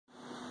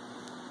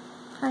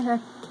Hi,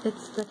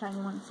 it's the tiny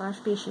one /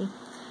 Bishie,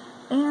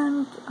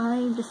 and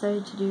I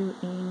decided to do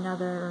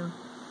another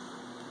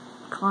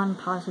con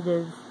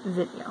positive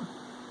video.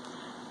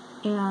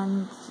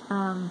 And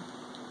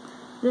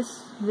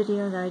this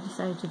video that I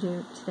decided to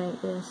do today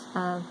is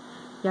of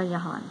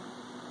Yaya,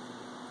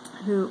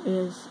 who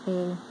is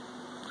a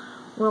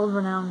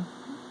world-renowned,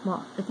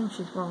 well, I think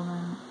she's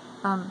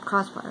world-renowned,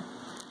 cosplayer.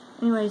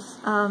 Anyways,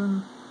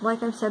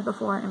 like I've said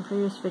before in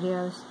previous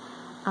videos,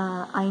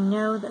 I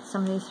know that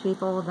some of these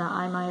people that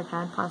I might have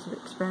had positive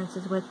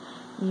experiences with,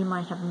 you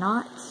might have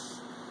not,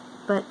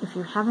 but if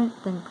you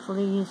haven't, then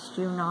please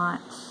do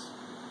not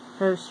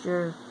post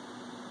your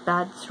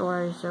bad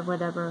stories or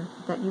whatever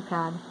that you've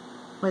had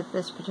with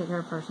this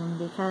particular person,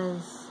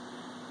 because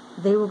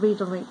they will be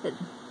deleted.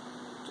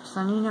 Just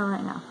letting you know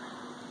right now.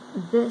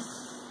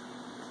 This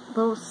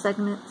little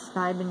segments that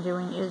I've been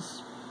doing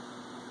is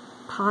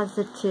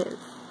positive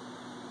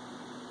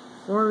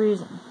for a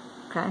reason,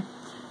 okay?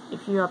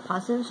 If you have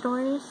positive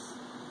stories,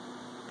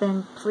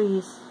 then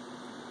please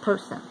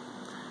post them.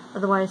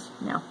 Otherwise,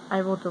 no,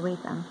 I will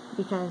delete them,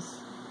 because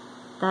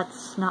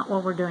that's not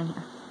what we're doing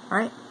here,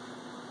 alright?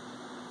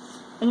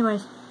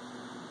 Anyways,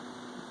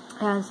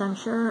 as I'm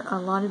sure a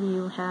lot of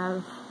you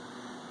have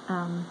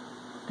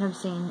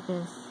seen,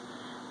 is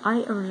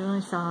I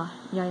originally saw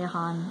Yaya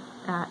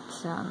at,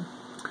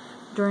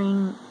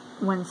 during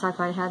when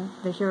Sci-Fi had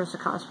the Heroes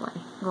of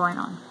Cosplay going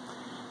on.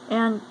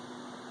 And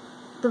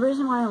the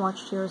reason why I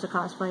watched Heroes of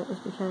Cosplay is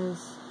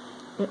because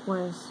it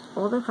was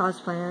older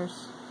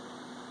cosplayers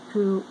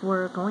who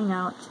were going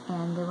out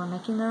and they were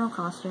making their own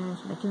costumes,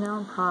 making their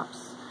own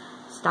props,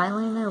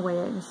 styling their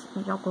wigs,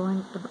 you know,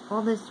 going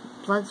all this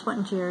blood, sweat,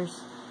 and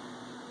tears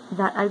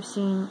that I've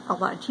seen a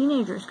lot of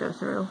teenagers go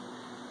through,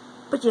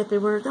 but yet they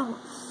were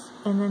adults.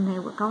 And then they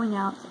were going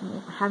out and they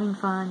were having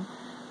fun,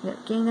 they were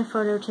getting their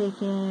photo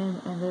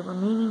taken, and they were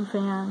meeting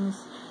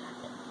fans,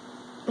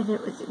 and it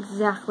was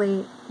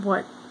exactly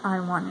what I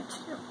wanted to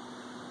do.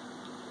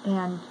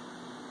 And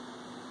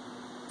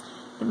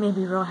it made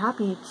me real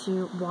happy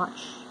to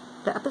watch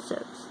the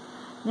episodes.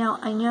 Now,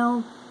 I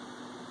know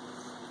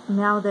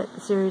now that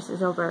the series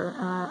is over,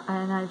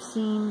 and I've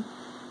seen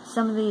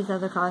some of these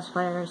other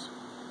cosplayers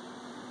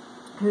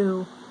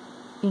who,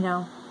 you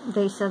know,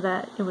 they said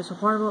that it was a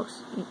horrible,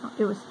 you know,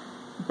 it was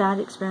a bad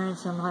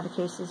experience in a lot of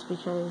cases,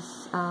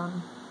 because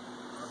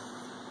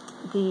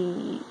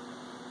the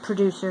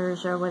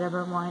producers or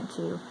whatever wanted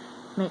to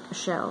make a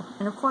show.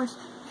 And of course,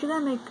 if you're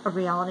going to make a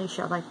reality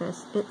show like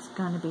this, it's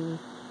going to be,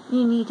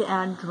 you need to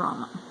add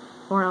drama,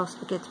 or else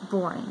it gets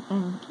boring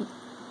and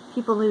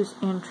people lose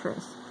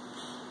interest.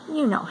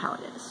 You know how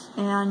it is.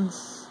 And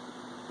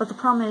but the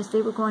problem is,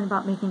 they were going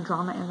about making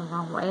drama in the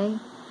wrong way,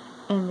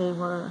 and they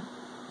were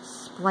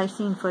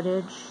splicing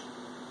footage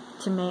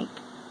to make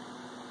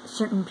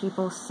certain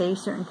people say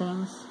certain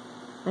things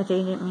that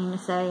they didn't mean to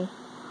say,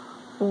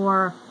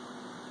 or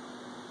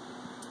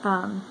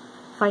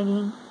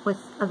fighting with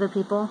other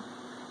people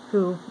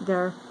who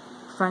they're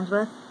friends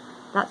with,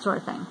 that sort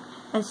of thing.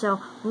 And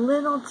so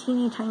little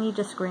teeny tiny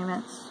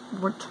disagreements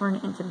would turn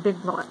into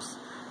big blow-ups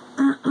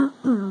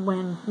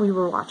when we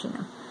were watching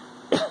them.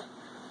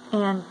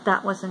 And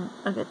that wasn't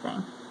a good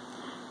thing.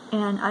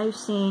 And I've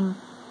seen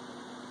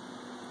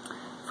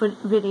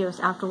videos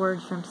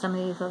afterwards from some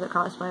of these other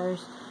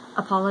cosplayers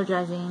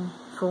apologizing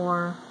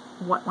for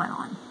what went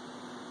on.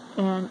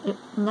 And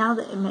now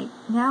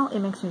it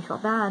makes me feel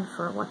bad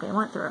for what they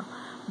went through.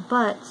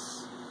 But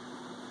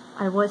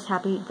I was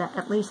happy that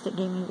at least it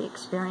gave me the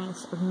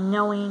experience of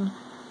knowing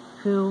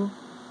who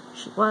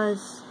she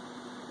was,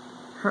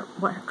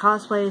 what her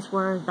cosplays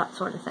were, that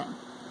sort of thing.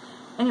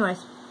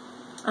 Anyways,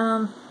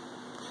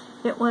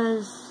 it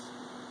was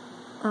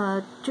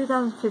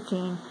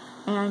 2015,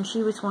 and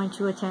she was going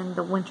to attend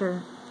the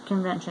winter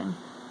convention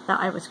that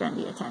I was going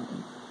to be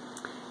attending.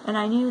 And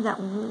I knew that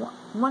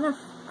one of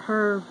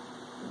her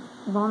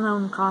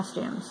well-known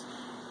costumes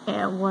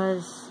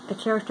was a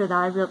character that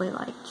I really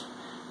liked,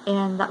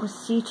 and that was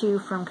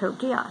C2 from Code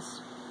Geass.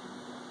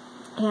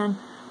 And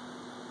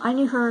I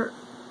knew her,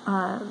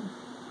 I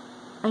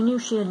knew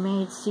she had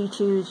made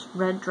C2's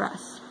red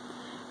dress.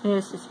 And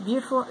it's this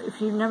beautiful,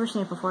 if you've never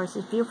seen it before, it's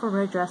this beautiful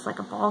red dress, like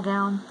a ball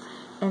gown,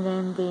 and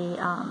then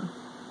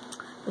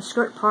the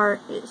skirt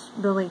part is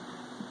really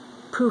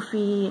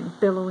poofy and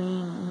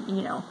billowing, and,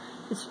 you know,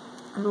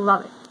 I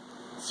love it.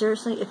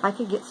 Seriously, if I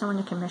could get someone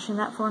to commission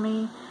that for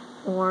me,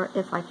 or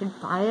if I could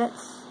buy it,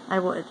 I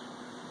would.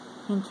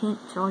 Hint, hint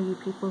to all you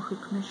people who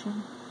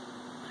commission.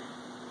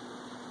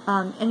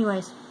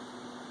 Anyways,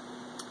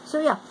 so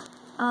yeah,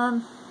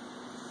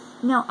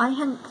 now I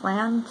hadn't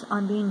planned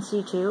on being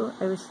C2.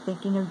 I was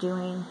thinking of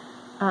doing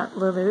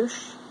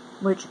Lelouch,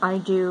 which I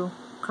do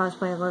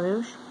cosplay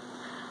Lelouch,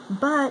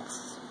 but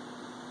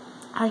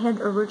I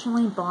had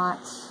originally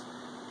bought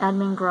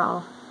Admin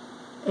Grell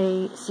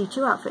a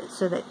C2 outfit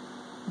so that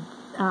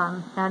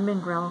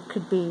Admin Grell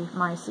could be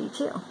my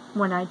C2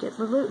 when I did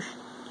Lelouch.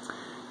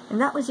 And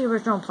that was the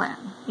original plan.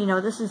 You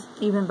know, this is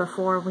even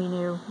before we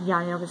knew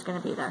Yaya was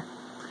going to be there.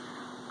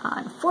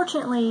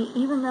 Unfortunately,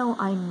 even though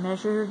I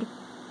measured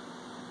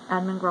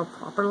Admin Grell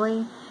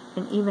properly,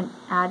 and even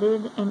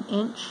added an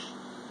inch,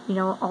 you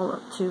know,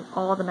 to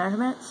all the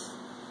measurements,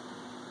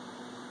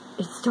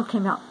 it still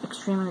came out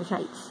extremely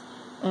tight.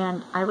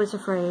 And I was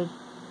afraid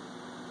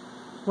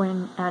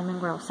when Admin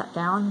Grell sat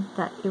down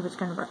that it was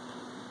going to rip.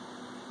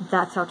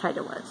 That's how tight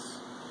it was.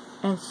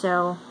 And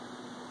so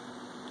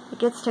it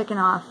gets taken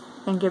off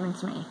and given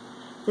to me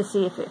to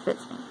see if it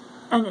fits me.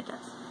 And it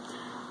does.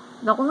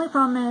 The only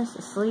problem is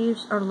the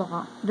sleeves are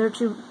long. They're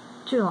too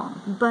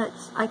long. But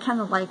I kind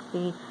of like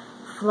the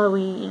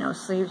flowy, you know,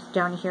 sleeves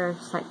down here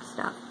type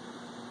stuff.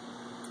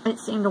 It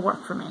seemed to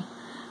work for me.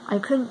 I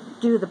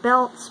couldn't do the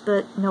belts,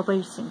 but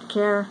nobody seemed to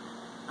care.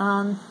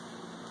 The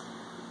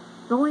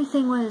only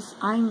thing was,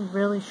 I'm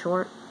really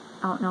short.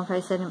 I don't know if I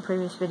said in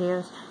previous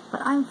videos,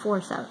 but I'm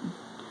 4'7".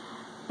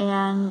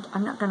 And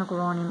I'm not going to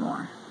grow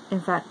anymore.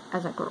 In fact,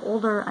 as I grow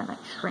older, I might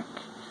shrink.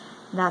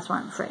 That's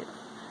what I'm afraid of.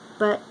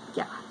 But,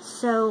 yeah,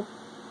 so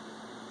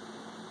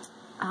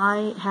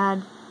I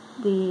had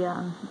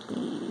the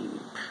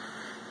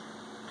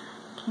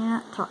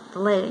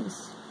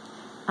legs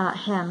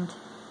hemmed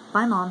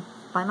by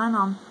my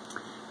mom,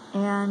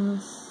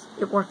 and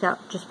it worked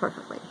out just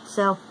perfectly.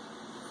 So,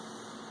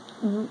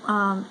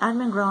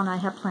 Admin Grell and I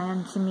have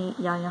planned to meet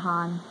Yaya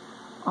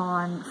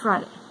on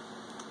Friday,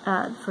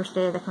 the first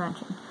day of the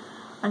convention.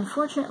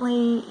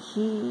 Unfortunately,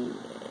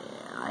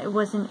 I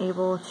wasn't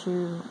able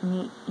to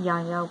meet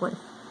Yaya with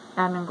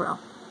Admin Grell.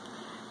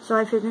 So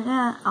I figured,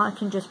 I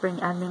can just bring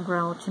Admin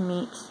Grell to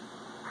meet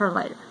her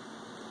later.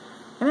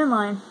 I'm in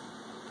line,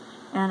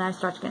 and I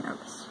start to get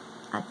nervous.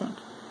 I think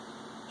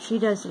she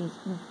does these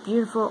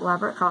beautiful,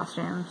 elaborate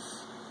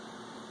costumes,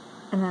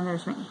 and then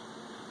there's me.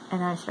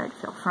 And I start to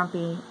feel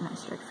frumpy, and I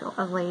start to feel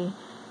ugly,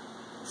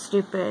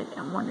 stupid,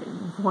 and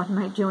wondering, what am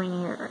I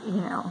doing here, you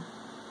know?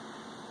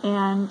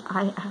 And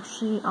I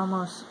actually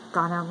almost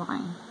got out of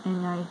line,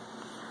 and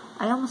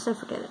I almost said,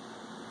 forget it.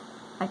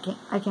 I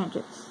can't do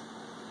this.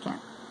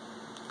 Can't.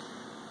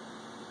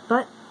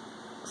 But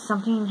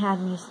something had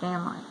me stay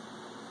in line.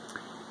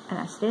 And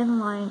I stayed in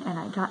line, and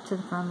I got to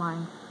the front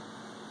line.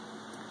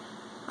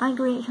 I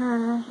greeted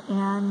her,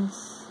 and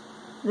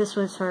this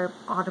was her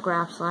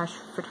autograph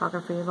 /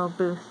 photography little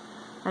booth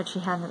that she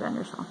had in the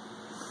vendor's hall.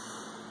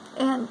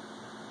 And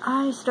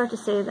I start to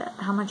say that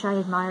how much I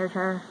admired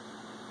her,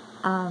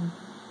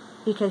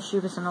 because she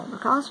was an older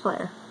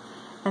cosplayer,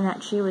 and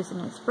that she was an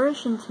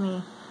inspiration to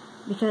me,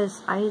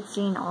 because I had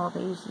seen all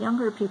these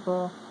younger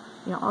people,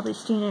 you know, all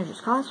these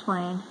teenagers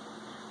cosplaying,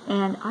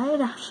 and I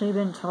had actually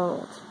been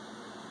told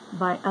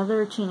by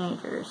other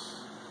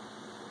teenagers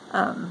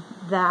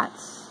that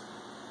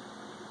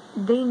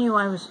they knew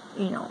I was,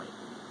 you know,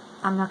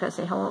 I'm not going to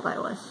say how old I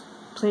was.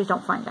 Please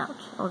don't find out.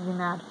 I would be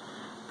mad.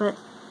 But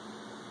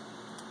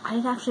I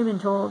had actually been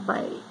told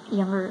by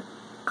younger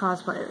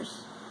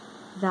cosplayers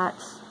that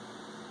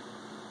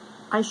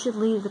I should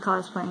leave the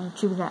cosplaying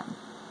to them,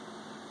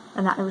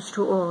 and that I was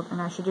too old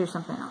and I should do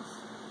something else.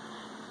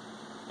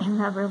 And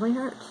that really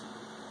hurt.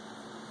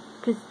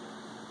 Because,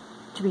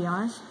 to be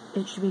honest,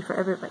 it should be for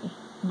everybody,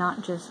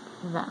 not just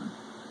them.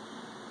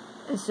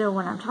 So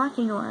when I'm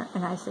talking to her,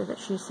 and I say that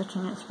she's such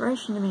an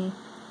inspiration to me,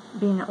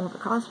 being an older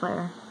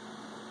cosplayer,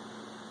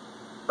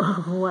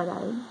 what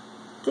I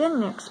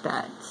didn't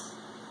expect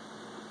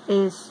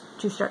is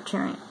to start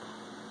tearing up.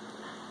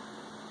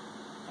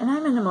 And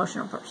I'm an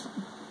emotional person.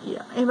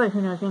 Yeah, anybody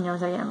who knows me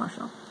knows I get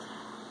emotional.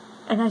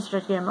 And I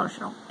start to get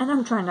emotional. And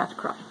I'm trying not to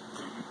cry.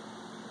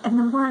 And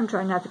the more I'm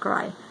trying not to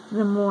cry,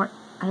 the more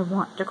I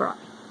want to cry.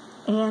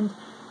 And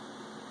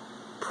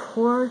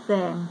poor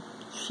thing,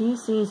 she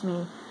sees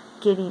me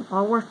getting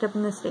all worked up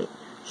in the state.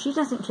 She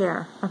doesn't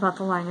care about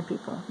the line of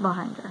people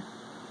behind her.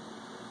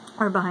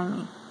 Or behind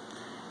me.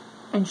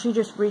 And she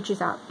just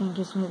reaches out and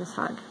gives me this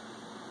hug.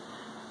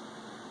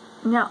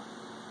 Now,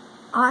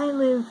 I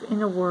live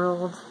in a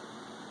world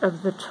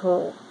of the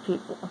tall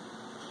people.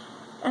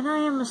 And I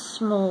am a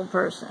small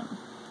person.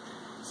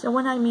 So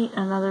when I meet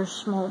another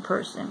small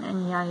person,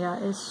 and Yaya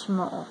is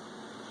small,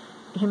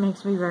 it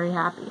makes me very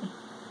happy.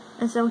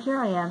 And so here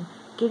I am,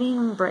 getting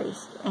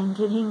embraced and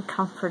getting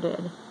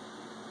comforted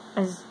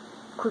as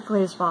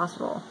quickly as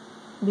possible,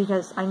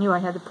 because I knew I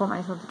had to pull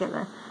myself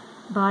together,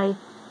 by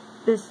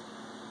this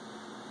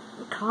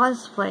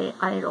cosplay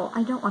idol.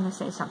 I don't want to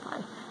say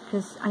senpai,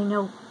 because I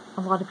know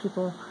a lot of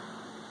people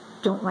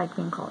don't like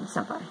being called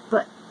senpai,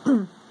 but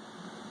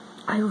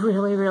I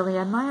really, really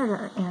admired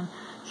her, and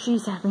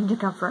she's having to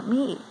comfort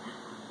me.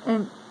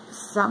 And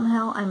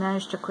somehow I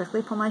managed to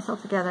quickly pull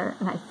myself together,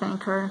 and I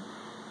thank her.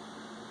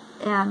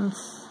 And,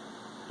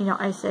 you know,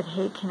 I said,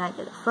 hey, can I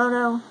get a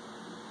photo?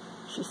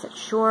 She said,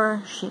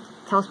 sure. She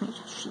tells me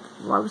she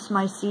loves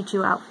my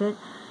C2 outfit,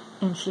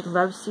 and she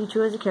loves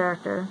C2 as a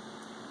character.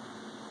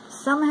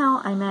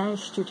 Somehow I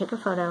managed to take a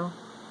photo,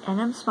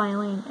 and I'm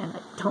smiling, and I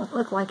don't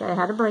look like I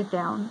had a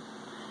breakdown,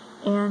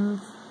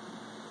 and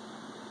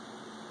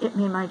it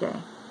made my day.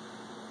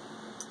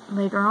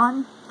 Later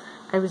on,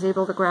 I was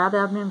able to grab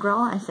Admin Grell.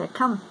 I said,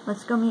 come,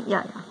 let's go meet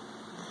Yaya.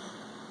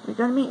 We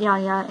go to meet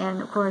Yaya,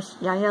 and of course,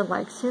 Yaya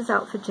likes his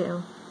outfit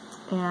too.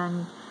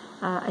 And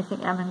I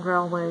think Admin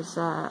Grell was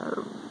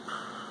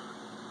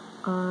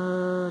he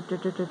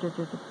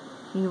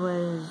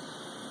was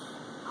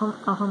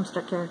a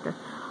Homestuck character.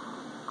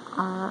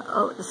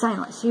 The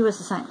Signless. He was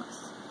the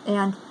Signless.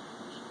 And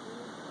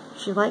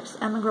she likes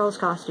Emma Grell's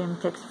costume,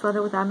 takes a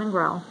photo with Emma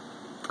Grell,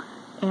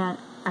 and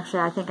actually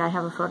I think I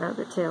have a photo of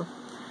it too.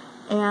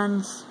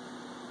 And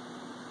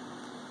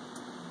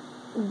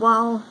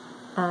while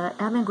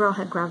Emma Grell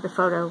had grabbed a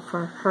photo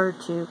for her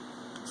to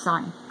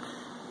sign,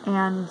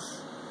 and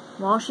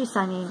while she's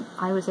signing,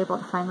 I was able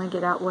to finally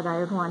get out what I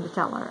had wanted to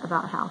tell her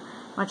about how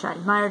much I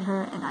admired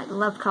her and I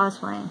loved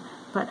cosplaying,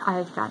 but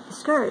I got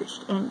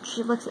discouraged. And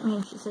she looks at me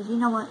and she says, you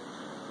know what?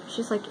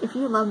 She's like, if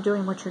you love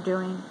doing what you're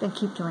doing, then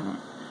keep doing it.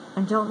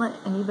 And don't let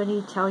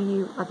anybody tell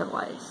you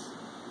otherwise.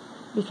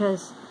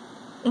 Because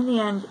in the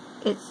end,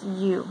 it's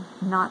you,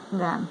 not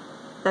them,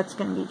 that's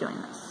going to be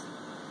doing this.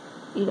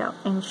 You know,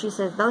 and she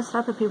says, those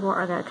type of people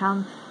are going to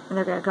come and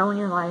they're going to go in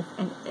your life,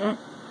 and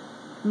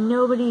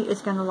nobody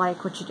is going to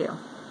like what you do.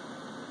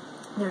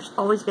 There's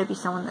always going to be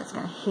someone that's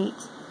going to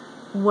hate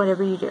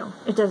whatever you do.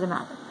 It doesn't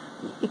matter.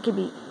 It could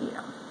be, you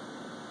know.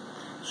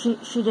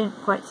 She didn't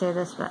quite say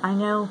this, but I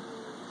know,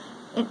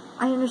 and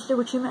I understood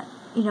what she meant.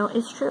 You know,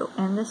 it's true.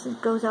 And this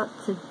goes out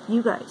to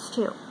you guys,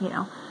 too. You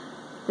know,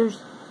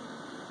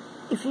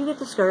 if you get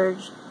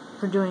discouraged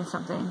for doing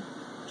something,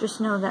 just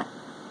know that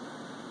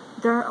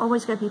there are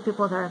always going to be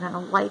people that are going to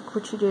like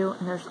what you do,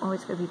 and there's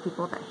always going to be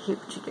people that hate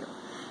what you do.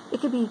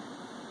 It could be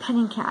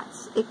petting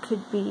cats. It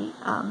could be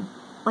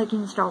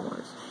liking Star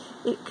Wars.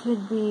 It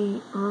could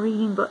be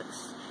reading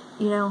books.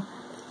 You know,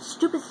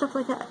 stupid stuff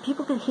like that.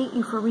 People could hate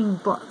you for reading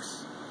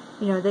books.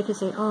 You know, they could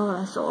say, oh,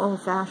 that's so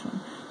old-fashioned.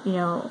 You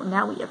know,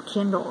 now we have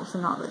Kindles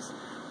and all this.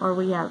 Or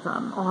we have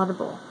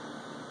Audible.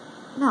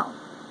 No.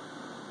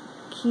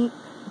 Keep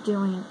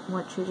doing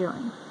what you're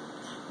doing.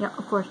 Yeah,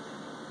 of course,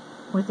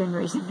 within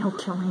reason, no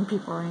killing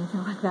people or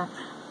anything like that.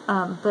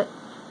 But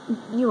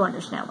you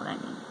understand what I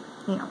mean.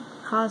 You know,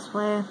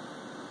 cosplay,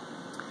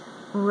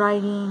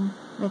 writing,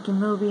 making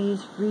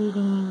movies,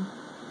 reading,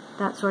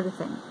 that sort of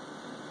thing.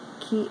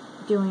 Keep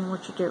doing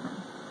what you're doing.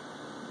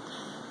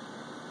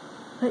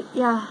 But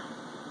yeah,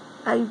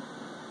 I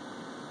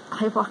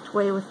walked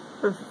away with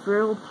a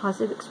real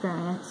positive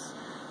experience.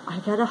 I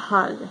got a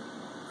hug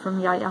from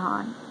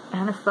Yaya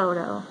and a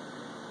photo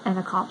and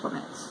a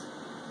compliment,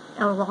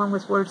 along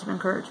with words of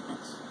encouragement.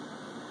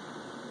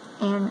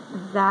 And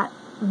that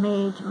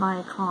made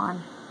my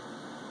con.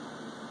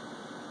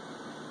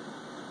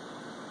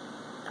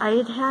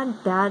 I had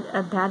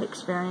a bad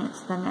experience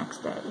the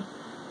next day.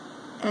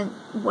 And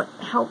what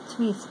helped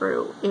me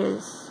through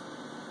is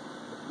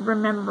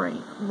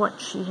remembering what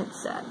she had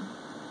said.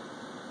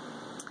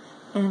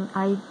 And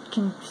I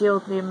can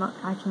feel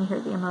I can hear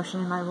the emotion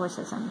in my voice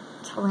as I'm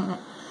telling it,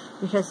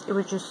 because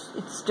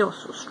it's still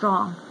so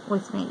strong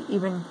with me,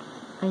 even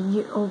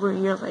over a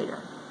year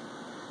later.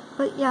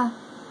 But yeah,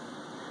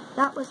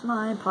 that was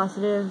my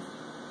positive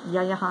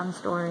Yaya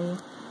story.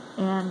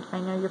 And I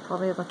know you're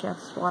probably looking at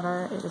this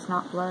water. It is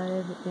not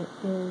blood. It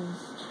is...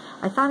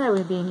 I thought I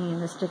would be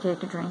needing this to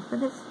take a drink,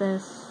 but it's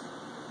this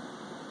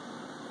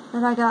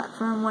that I got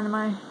from one of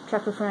my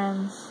trucker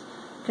friends,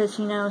 because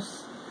he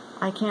knows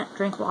I can't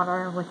drink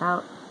water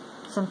without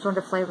some sort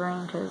of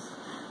flavoring, because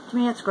to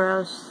me it's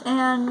gross.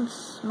 And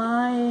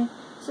my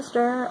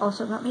sister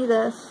also got me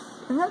this.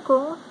 Isn't that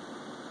cool?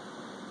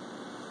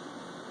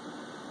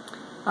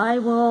 I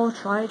will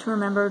try to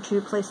remember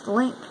to place the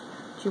link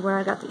to where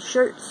I got these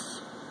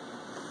shirts,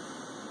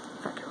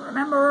 if I can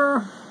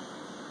remember.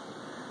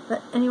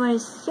 But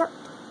anyways, yep.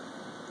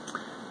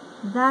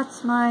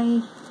 That's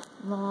my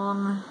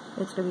long,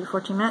 it's going to be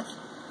 14 minutes,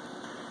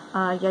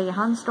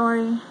 Yaya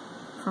story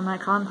for my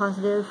con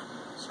positive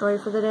story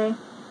for the day.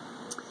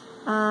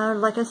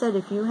 Like I said,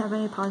 if you have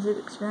any positive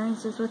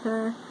experiences with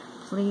her,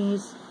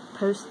 please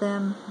post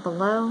them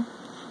below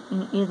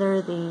in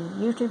either the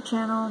YouTube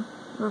channel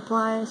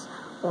replies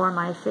or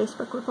my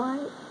Facebook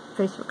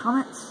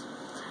comments.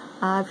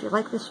 If you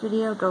like this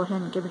video, go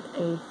ahead and give it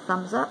a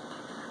thumbs up,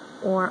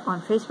 or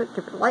on Facebook,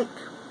 give it a like.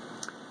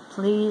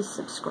 Please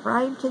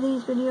subscribe to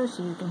these videos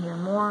so you can hear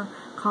more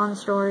con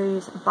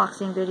stories,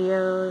 unboxing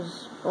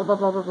videos, blah blah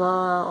blah blah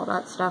blah, all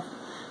that stuff.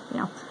 You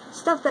know,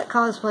 stuff that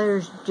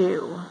cosplayers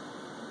do.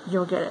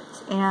 You'll get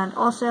it. And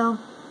also,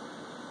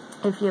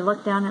 if you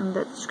look down in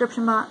the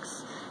description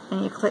box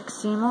and you click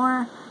see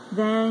more,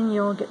 then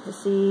you'll get to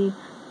see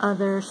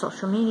other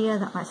social media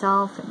that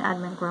myself and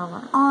Admin Grell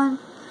are on,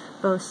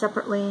 both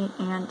separately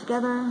and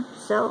together.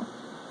 So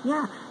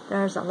yeah,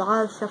 there's a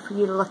lot of stuff for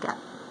you to look at.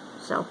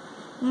 So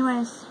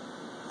anyways,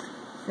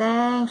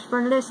 thanks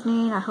for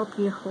listening. I hope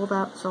you hold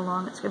out so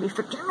long. It's gonna be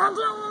 15 minutes.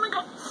 Oh my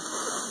god.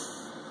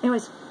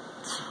 Anyways,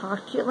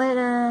 talk to you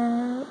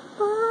later.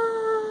 Bye.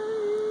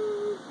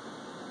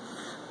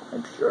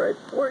 I'm sure I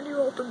bored you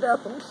all to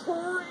death. I'm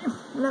sorry.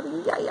 Love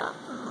you, Yaya.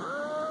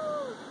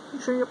 I'm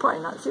sure you'll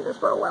probably not see this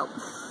for a while.